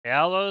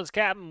Hello, it's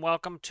Captain.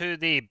 Welcome to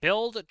the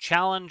Build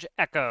Challenge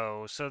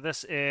Echo. So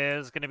this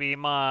is going to be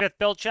my fifth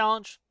build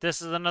challenge.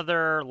 This is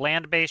another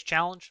land-based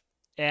challenge.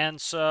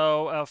 And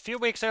so a few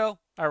weeks ago,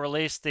 I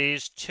released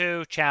these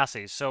two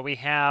chassis. So we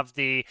have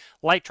the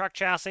light truck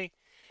chassis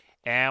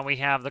and we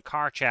have the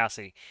car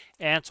chassis.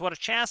 And so what a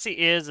chassis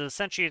is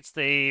essentially it's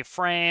the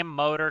frame,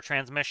 motor,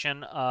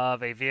 transmission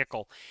of a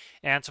vehicle.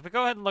 And so if we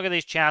go ahead and look at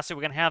these chassis,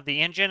 we're going to have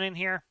the engine in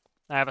here.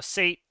 I have a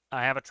seat,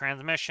 I have a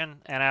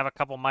transmission, and I have a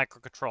couple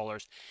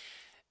microcontrollers.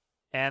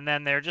 And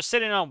then they're just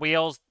sitting on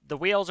wheels. The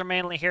wheels are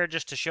mainly here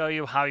just to show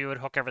you how you would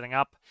hook everything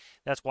up.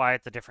 That's why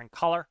it's a different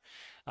color.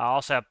 I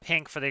also have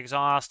pink for the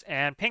exhaust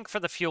and pink for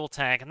the fuel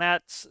tank, and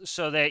that's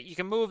so that you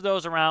can move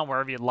those around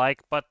wherever you'd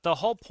like. But the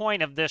whole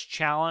point of this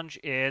challenge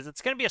is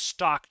it's going to be a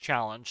stock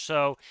challenge.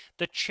 So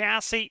the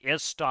chassis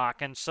is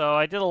stock, and so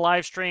I did a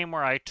live stream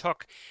where I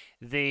took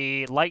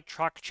the light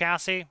truck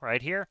chassis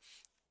right here,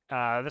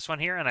 this one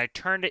here, and I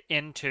turned it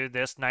into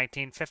this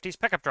 1950s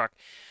pickup truck.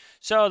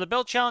 So the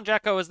build challenge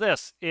echo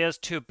is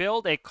to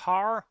build a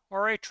car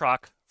or a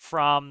truck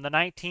from the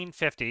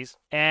 1950s,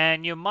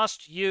 and you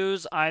must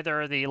use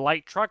either the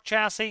light truck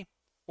chassis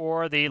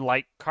or the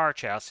light car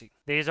chassis.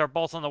 These are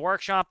both in the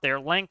workshop. They're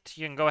linked.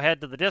 You can go ahead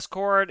to the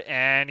Discord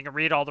and you can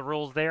read all the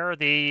rules there.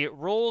 The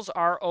rules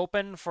are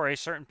open for a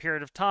certain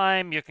period of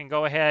time. You can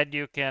go ahead,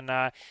 you can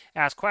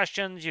ask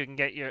questions, you can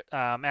get your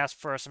ask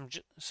for some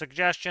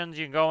suggestions,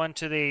 you can go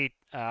into the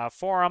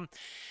forum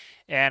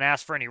and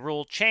ask for any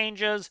rule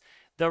changes.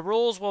 The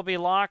rules will be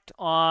locked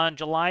on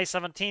July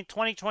 17th,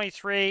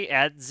 2023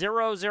 at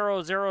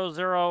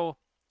 0000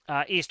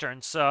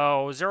 Eastern,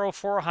 so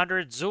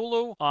 0400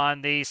 Zulu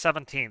on the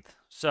 17th.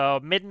 So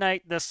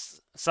midnight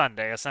this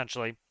Sunday,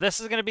 essentially. This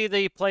is going to be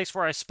the place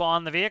where I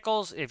spawn the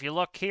vehicles. If you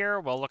look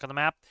here, we'll look at the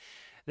map.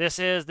 This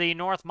is the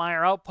North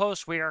Meyer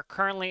Outpost. We are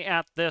currently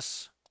at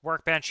this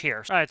workbench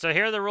here. All right, so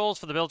here are the rules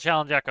for the Build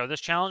Challenge Echo.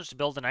 This challenge is to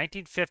build a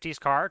 1950s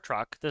car or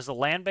truck. This is a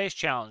land-based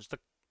challenge. The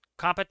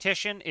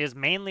competition is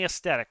mainly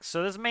aesthetics,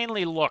 so this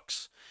mainly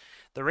looks.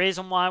 The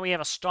reason why we have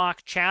a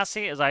stock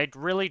chassis is I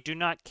really do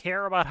not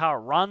care about how it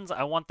runs.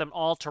 I want them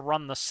all to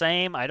run the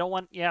same. I don't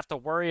want you have to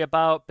worry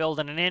about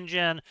building an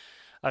engine,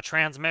 a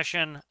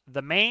transmission.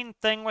 The main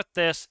thing with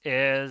this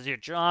is your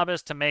job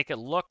is to make it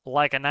look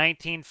like a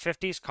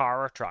 1950s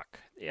car or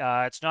truck.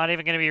 It's not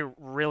even going to be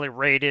really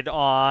rated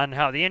on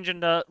how the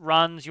engine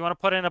runs. You want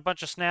to put in a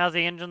bunch of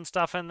snazzy engine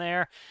stuff in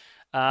there,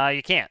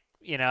 you can't.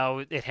 You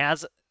know, it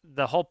has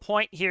the whole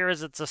point here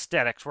is it's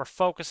aesthetics. We're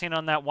focusing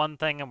on that one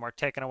thing and we're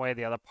taking away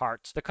the other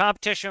parts.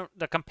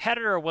 The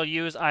competitor will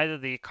use either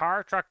the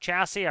car, truck,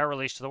 chassis I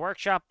released to the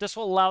workshop. This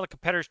will allow the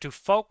competitors to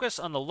focus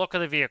on the look of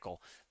the vehicle.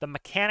 The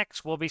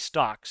mechanics will be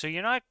stock. So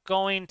you're not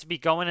going to be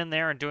going in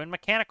there and doing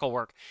mechanical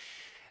work.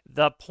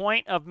 The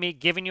point of me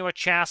giving you a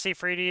chassis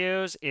for you to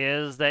use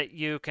is that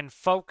you can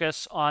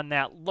focus on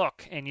that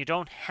look and you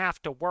don't have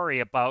to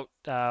worry about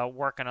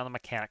working on the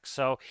mechanics.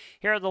 So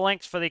here are the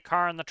links for the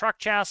car and the truck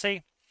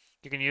chassis.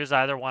 You can use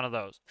either one of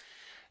those.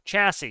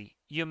 Chassis.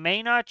 You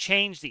may not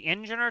change the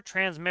engine or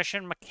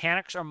transmission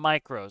mechanics or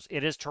micros.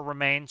 It is to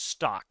remain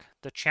stock.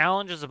 The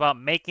challenge is about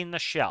making the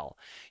shell.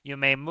 You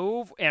may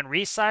move and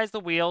resize the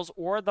wheels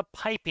or the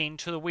piping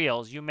to the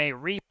wheels. You may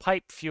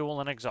repipe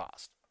fuel and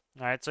exhaust.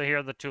 All right, so here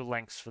are the two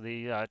links for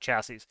the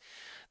chassis.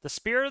 The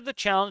spirit of the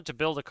challenge to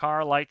build a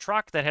car light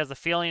truck that has the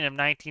feeling of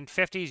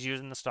 1950s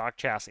using the stock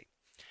chassis.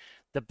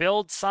 The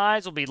build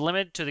size will be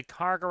limited to the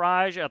car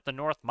garage at the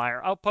North Meyer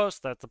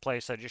Outpost. That's the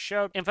place I just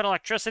showed. Infinite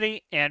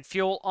electricity and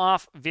fuel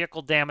off,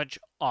 vehicle damage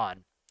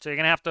on. So you're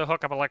going to have to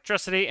hook up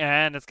electricity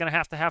and it's going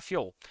to have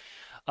fuel.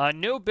 A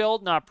new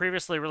build not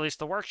previously released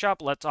to the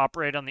workshop. Let's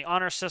operate on the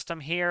honor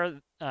system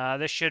here.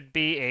 This should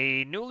be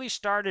a newly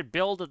started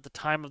build at the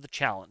time of the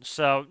challenge.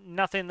 So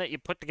nothing that you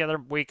put together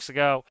weeks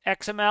ago.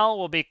 XML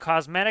will be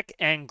cosmetic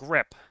and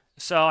grip.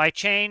 So I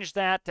changed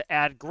that to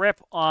add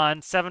grip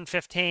on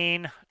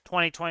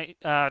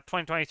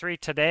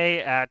 7/15/2023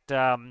 today at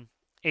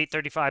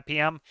 8:35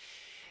 p.m.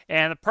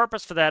 And the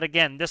purpose for that,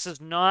 again, this is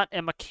not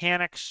a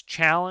mechanics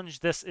challenge.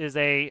 This is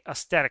a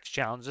aesthetics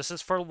challenge. This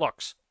is for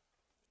looks.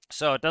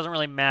 So it doesn't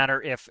really matter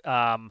if,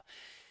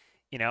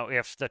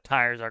 if the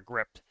tires are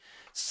gripped.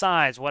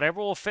 Size, whatever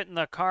will fit in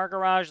the car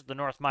garage at the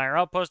North Meyer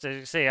Outpost. As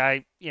you see,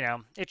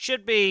 it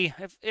should be,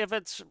 if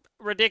it's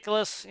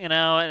ridiculous, and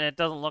it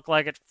doesn't look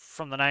like it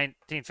from the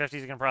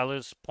 1950s, you can probably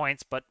lose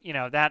points. But,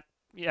 that,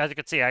 as you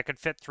can see, I could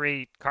fit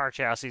 3 car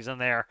chassis in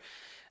there.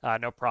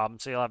 No problem.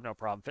 So you'll have no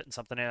problem fitting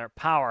something in there.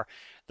 Power.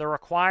 The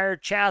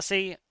required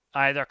chassis,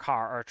 either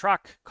car or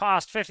truck,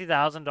 cost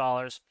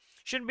 $50,000.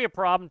 Shouldn't be a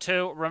problem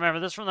too. Remember,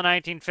 this is from the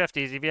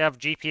 1950s. If you have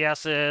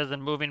GPSs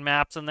and moving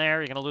maps in there,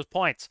 you're going to lose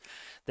points.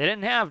 They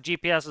didn't have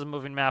GPSs and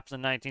moving maps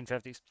in the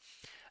 1950s.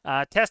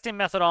 Testing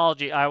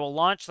methodology. I will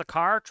launch the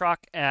car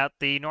truck at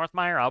the North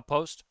Meyer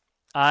Outpost.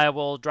 I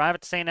will drive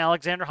it to St.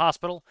 Alexander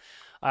Hospital.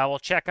 I will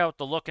check out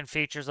the look and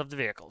features of the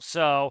vehicle.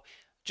 So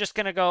just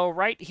going to go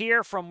right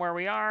here from where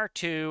we are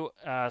to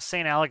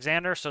St.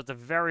 Alexander. So it's a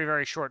very,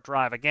 very short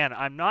drive. Again,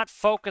 I'm not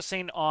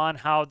focusing on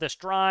how this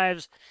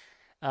drives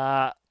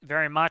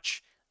very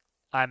much.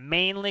 I'm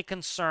mainly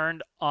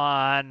concerned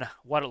on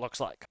what it looks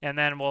like. And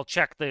then we'll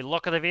check the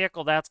look of the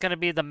vehicle. That's going to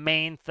be the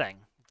main thing.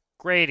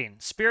 Grading.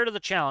 Spirit of the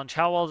challenge.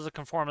 How well does it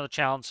conform to the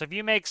challenge? So if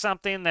you make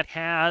something that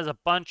has a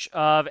bunch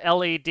of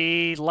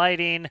LED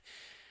lighting,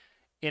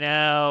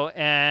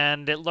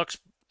 and it looks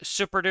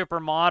super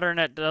duper modern,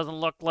 it doesn't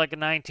look like a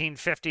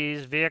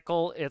 1950s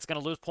vehicle, it's going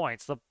to lose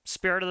points. The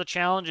spirit of the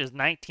challenge is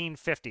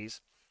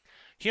 1950s.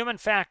 Human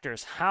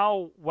factors.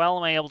 How well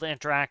am I able to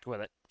interact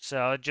with it?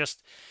 So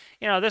just,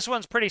 this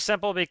one's pretty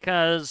simple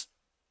because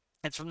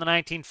it's from the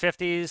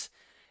 1950s.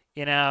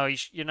 You're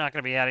not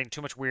going to be adding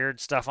too much weird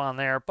stuff on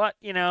there. But,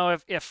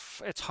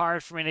 if it's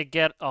hard for me to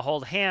get a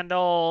hold of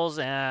handles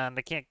and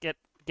I can't get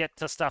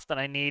to stuff that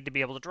I need to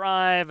be able to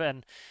drive,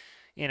 and,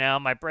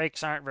 my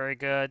brakes aren't very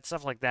good,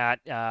 stuff like that,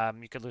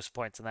 you could lose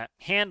points in that.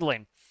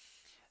 Handling.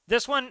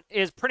 This one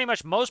is pretty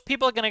much, most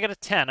people are going to get a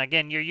 10.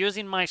 Again, you're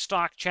using my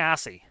stock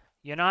chassis.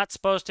 You're not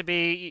supposed to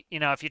be,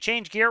 if you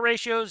change gear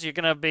ratios, you're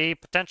going to be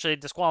potentially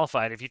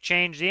disqualified. If you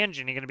change the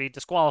engine, you're going to be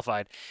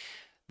disqualified.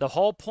 The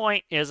whole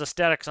point is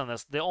aesthetics on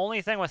this. The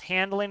only thing with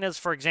handling is,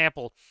 for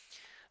example,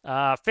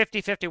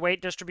 50-50 weight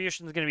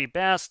distribution is going to be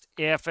best.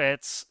 If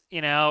it's,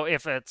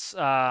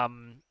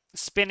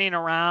 spinning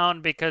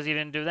around because you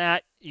didn't do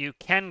that, you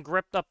can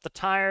grip up the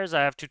tires.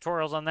 I have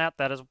tutorials on that.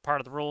 That is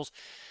part of the rules.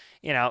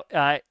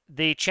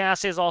 The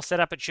chassis is all set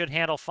up. It should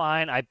handle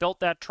fine. I built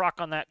that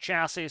truck on that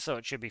chassis, so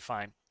it should be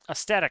fine.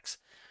 Aesthetics.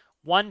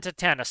 1 to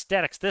 10.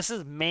 Aesthetics. This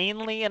is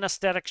mainly an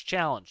aesthetics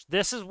challenge.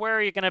 This is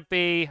where you're going to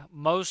be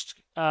most,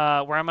 where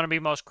I'm going to be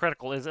most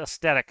critical is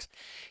aesthetics.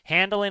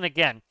 Handling,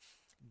 again,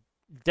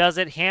 does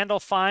it handle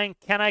fine?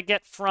 Can I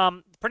get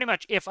from, pretty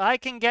much, if I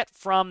can get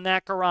from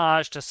that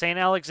garage to St.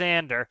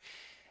 Alexander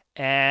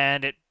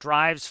and it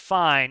drives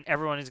fine,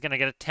 everyone is going to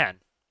get a 10.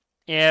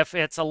 If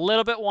it's a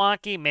little bit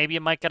wonky, maybe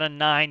you might get a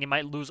 9. You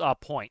might lose a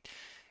point.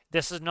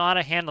 This is not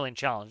a handling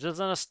challenge. This is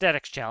an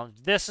aesthetics challenge.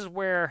 This is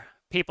where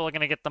people are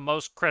going to get the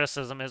most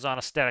criticism, is on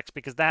aesthetics,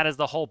 because that is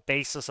the whole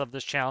basis of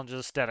this challenge, is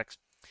aesthetics.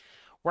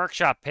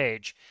 Workshop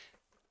page.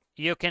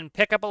 You can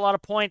pick up a lot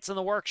of points in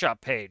the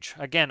workshop page.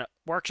 Again,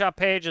 workshop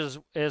page is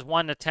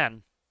 1 to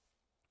 10.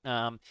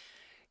 I'm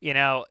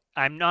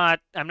not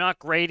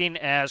grading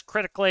as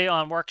critically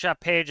on workshop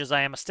page as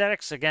I am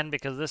aesthetics, again,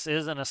 because this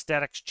is an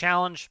aesthetics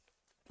challenge,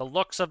 the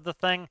looks of the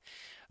thing.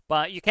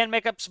 But you can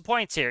make up some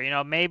points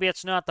here. Maybe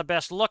it's not the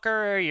best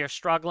looker. You're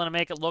struggling to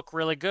make it look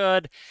really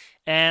good.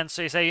 And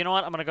so you say, you know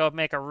what, I'm going to go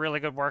make a really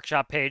good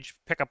workshop page,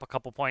 pick up a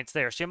couple points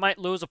there. So you might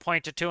lose a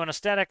point or two in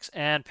aesthetics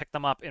and pick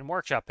them up in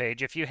workshop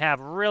page. If you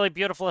have really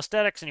beautiful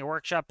aesthetics and your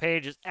workshop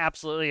page is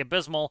absolutely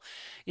abysmal,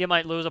 you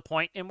might lose a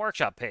point in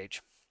workshop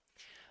page.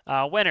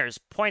 Winners,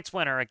 points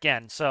winner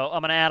again. So I'm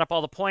going to add up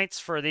all the points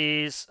for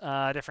these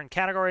different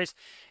categories,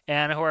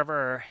 and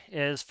whoever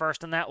is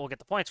first in that will get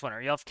the points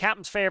winner. You'll have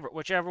captain's favorite,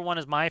 whichever one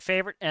is my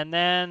favorite, and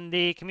then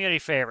the community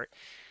favorite.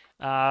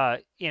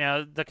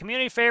 The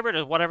community favorite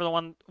is whichever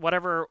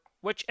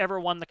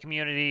one the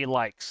community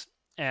likes.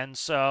 And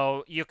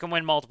so you can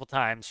win multiple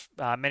times.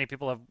 Many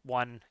people have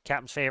won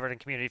captain's favorite and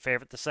community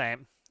favorite the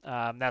same.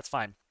 That's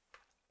fine.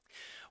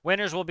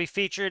 Winners will be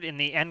featured in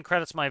the end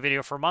credits of my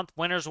video for a month.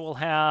 Winners will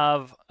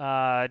have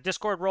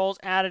Discord roles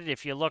added.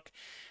 If you look,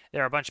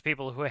 there are a bunch of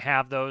people who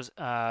have those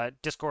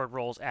Discord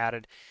roles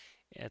added.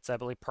 It's, I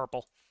believe,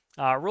 purple.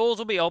 Rules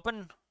will be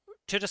open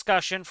to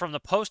discussion from the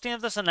posting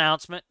of this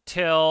announcement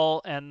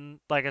till,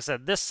 and like I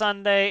said, this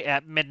Sunday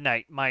at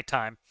midnight, my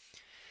time.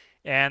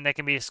 And they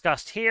can be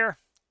discussed here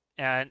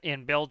and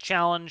in Build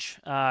Challenge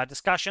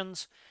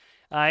discussions.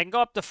 I can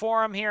go up the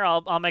forum here.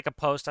 I'll make a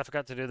post. I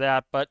forgot to do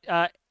that. But,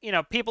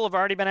 people have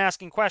already been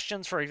asking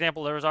questions. For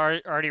example, there was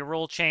already a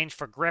rule change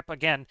for grip.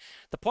 Again,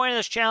 the point of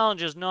this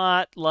challenge is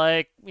not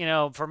like,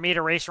 for me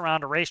to race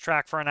around a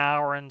racetrack for an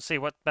hour and see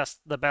what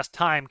the best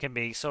time can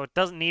be. So it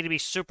doesn't need to be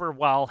super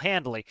well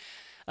handling.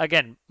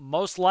 Again,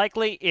 most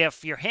likely,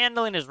 if your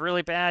handling is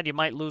really bad, you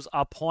might lose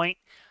a point,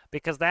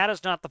 because that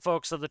is not the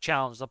focus of the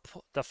challenge.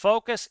 The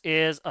focus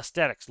is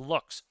aesthetics,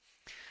 looks.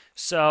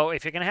 So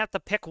if you're going to have to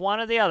pick one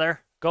or the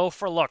other, go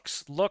for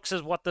looks. Looks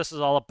is what this is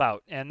all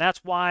about. And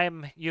that's why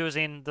I'm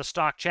using the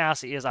stock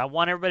chassis, is I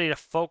want everybody to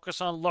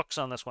focus on looks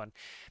on this one.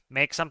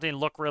 Make something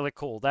look really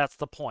cool. That's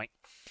the point.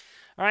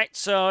 All right,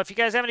 so if you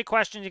guys have any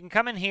questions, you can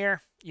come in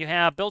here. You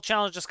have Build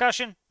Challenge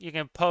discussion. You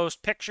can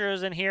post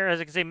pictures in here. As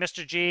you can see,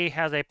 Mr. G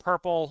has a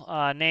purple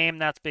name.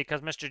 That's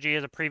because Mr. G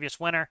is a previous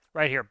winner.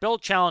 Right here,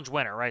 Build Challenge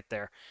winner right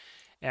there.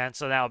 And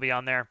so that will be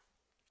on there.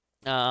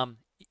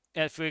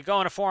 If we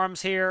go into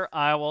forums here,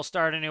 I will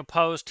start a new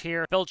post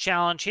here. Build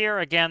Challenge here.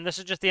 Again, this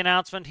is just the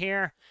announcement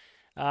here.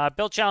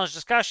 Build Challenge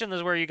discussion, this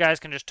is where you guys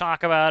can just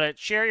talk about it.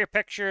 Share your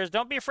pictures.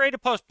 Don't be afraid to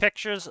post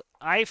pictures.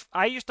 I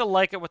used to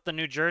like it with the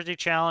New Jersey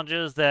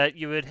challenges that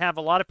you would have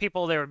a lot of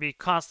people, they would be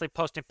constantly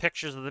posting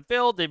pictures of the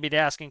build. They'd be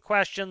asking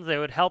questions. They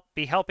would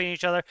be helping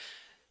each other.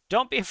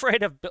 Don't be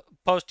afraid of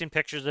posting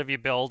pictures of your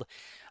build.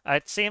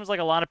 It seems like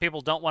a lot of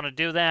people don't want to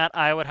do that.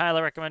 I would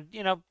highly recommend,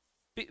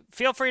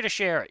 feel free to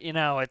share it.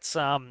 It's,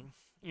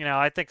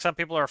 I think some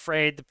people are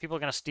afraid that people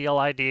are going to steal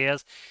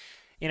ideas.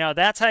 you know,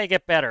 that's how you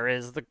get better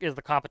is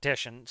the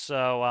competition.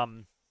 So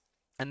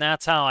and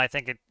that's how I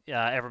think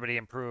everybody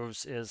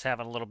improves, is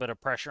having a little bit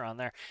of pressure on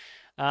there.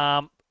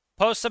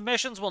 Post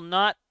submissions will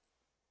not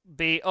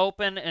be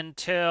open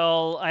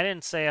until, I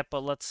didn't say it,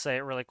 but let's say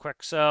it really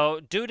quick. So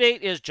due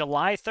date is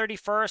July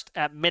 31st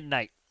at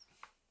midnight.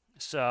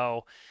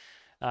 So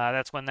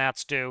that's when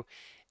that's due.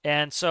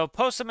 And so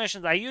post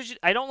submissions,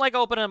 I don't like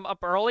opening them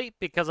up early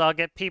because I'll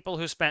get people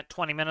who spent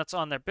 20 minutes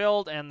on their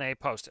build and they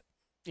post it.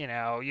 You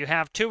know, you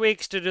have 2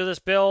 weeks to do this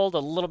build, a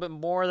little bit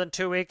more than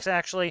 2 weeks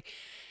actually.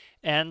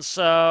 And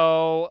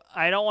so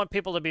I don't want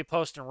people to be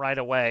posting right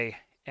away.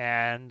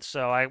 And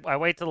so I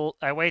wait till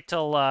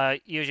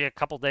usually a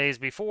couple days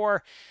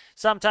before.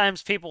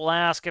 Sometimes people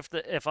ask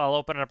if I'll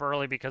open it up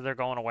early because they're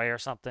going away or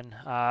something.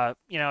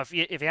 You know, if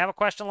you have a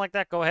question like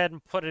that, go ahead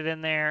and put it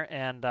in there.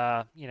 And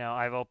you know,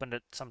 I've opened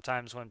it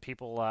sometimes when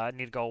people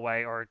need to go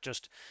away, or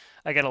just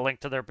I get a link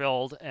to their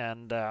build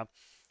and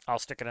I'll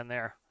stick it in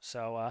there.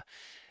 So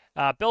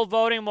build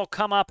voting will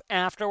come up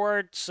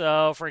afterward.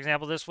 So, for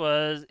example,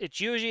 it's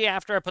usually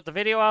after I put the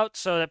video out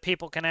so that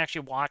people can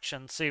actually watch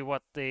and see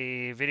what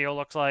the video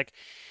looks like.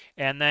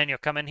 And then you'll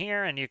come in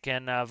here and you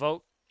can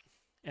vote.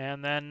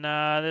 And then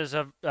there's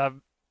a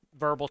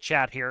verbal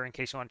chat here in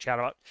case you want to chat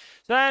about.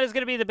 So that is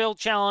going to be the build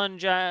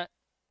challenge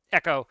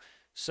Echo.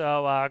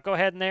 So go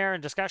ahead in there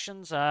and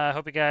discussions. I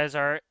hope you guys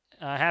are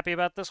happy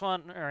about this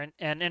one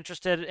and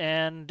interested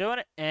in doing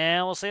it.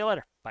 And we'll see you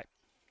later. Bye.